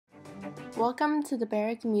Welcome to the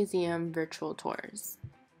Barrick Museum virtual tours.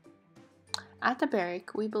 At the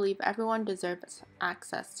Barrick, we believe everyone deserves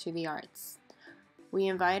access to the arts. We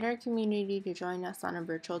invite our community to join us on a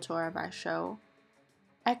virtual tour of our show,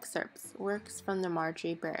 Excerpts, works from the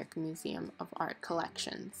Marjorie Barrick Museum of Art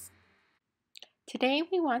collections. Today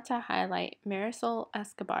we want to highlight Marisol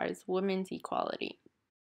Escobar's women's equality.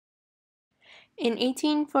 In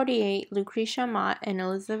 1848, Lucretia Mott and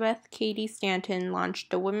Elizabeth Cady Stanton launched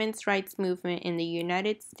the women's rights movement in the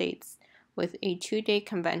United States with a two-day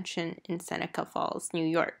convention in Seneca Falls, New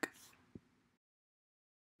York.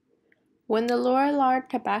 When the Lorillard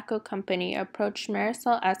Tobacco Company approached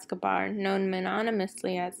Marisol Escobar, known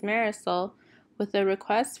anonymously as Marisol, with a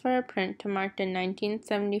request for a print to mark the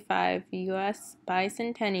 1975 U.S.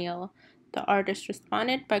 bicentennial, the artist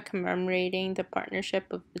responded by commemorating the partnership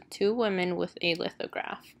of the two women with a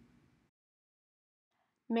lithograph.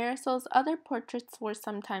 Marisol's other portraits were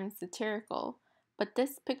sometimes satirical, but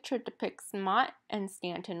this picture depicts Mott and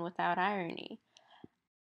Stanton without irony.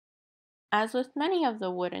 As with many of the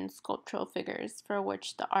wooden sculptural figures for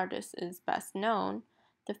which the artist is best known,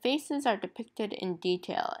 the faces are depicted in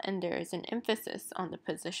detail and there is an emphasis on the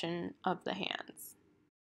position of the hands.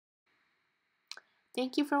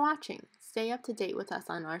 Thank you for watching. Stay up to date with us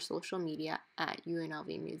on our social media at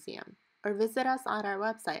UNLV Museum, or visit us on our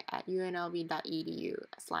website at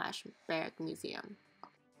unlv.edu/barrickmuseum.